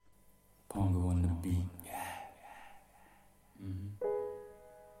Pongo on the beat. Mm-hmm.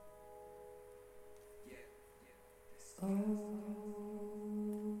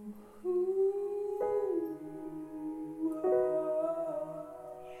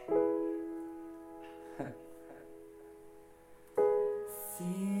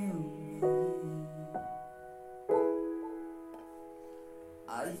 Feel me.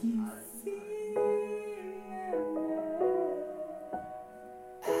 Are you feeling it?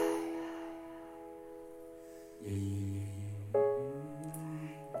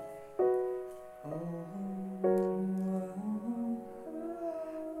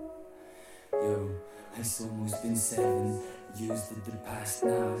 Yo, it's almost been 7 years to the past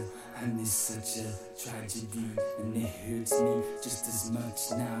now, and it's such a tragedy, and it hurts me just as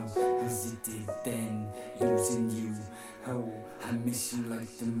much now as it did then, losing you. Oh, I miss you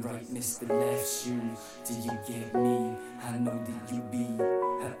like the right Mr. Left shoe. Do you get me? I know that you be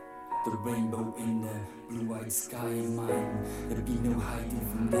the rainbow in the blue-eyed sky of mine. There'll be no hiding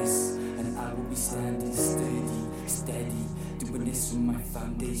from this, and I will be standing sturdy, steady, doing this with my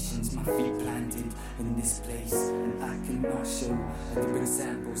foundations, my feet planted in this place. And I cannot show other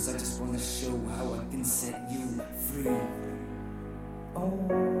examples, I just wanna show how I can set you free. Oh,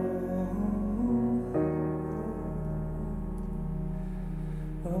 my.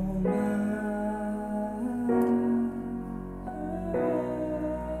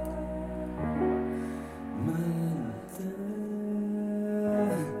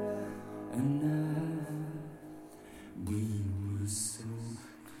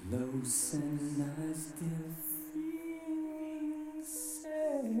 Close and I still feel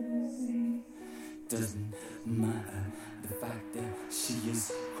safe. Doesn't matter the fact that she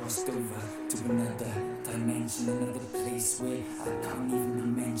is crossed over to another dimension, another place where I can't even be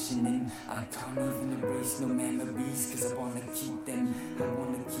mentioning. I can't even erase no memories, cause I wanna keep them, I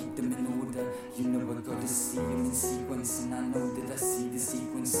wanna keep them in order. You know I gotta see them in sequence, and I know that I see the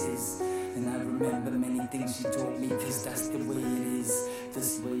sequences. And I remember many things she taught me, cause that's the way it is.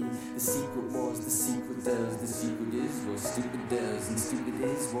 This way the secret was, the secret does. The secret is what stupid does, and stupid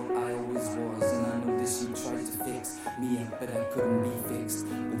is what I always was. And I know that she tried to fix me up, but I couldn't be fixed.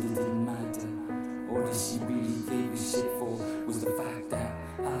 But it didn't matter. All that she really gave a shit for was the fact that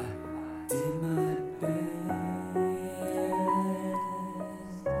I did my best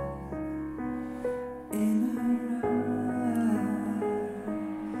in her eyes.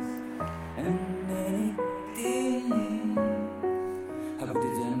 And anything I would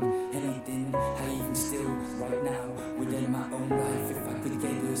have done, anything, I even still, right now, within my own life, if I could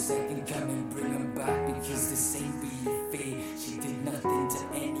get her a second, come and bring her back, because this ain't really fair. She did nothing to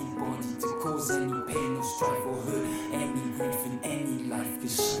anybody to cause any pain or strife or hurt any grief in any life,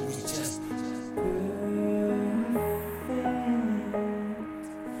 cause she was just perfect,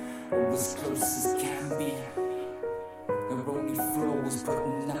 or as close as can be. Her only flaw was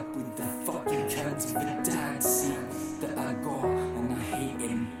putting up with the fucking cunts of a dad, see, that I got, and I hate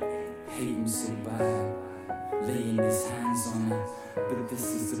him so bad, laying his hands on her. But this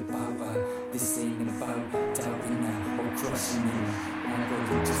is about her, this ain't about doubting her or crushing him. I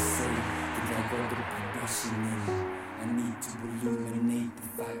gotta just say that I gotta be rushing him. I need to illuminate the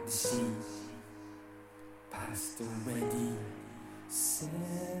fact that she passed already 7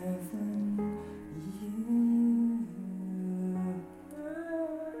 years.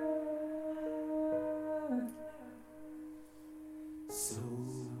 So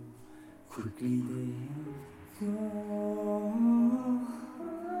quickly they go.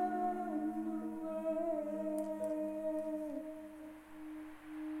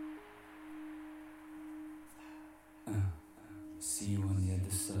 See you on the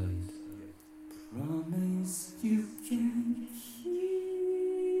other side. Promise you can keep.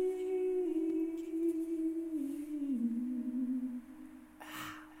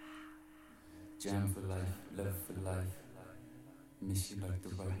 Jam for life, love for life. Miss you like the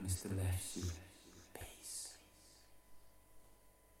right Mr. Left shoe.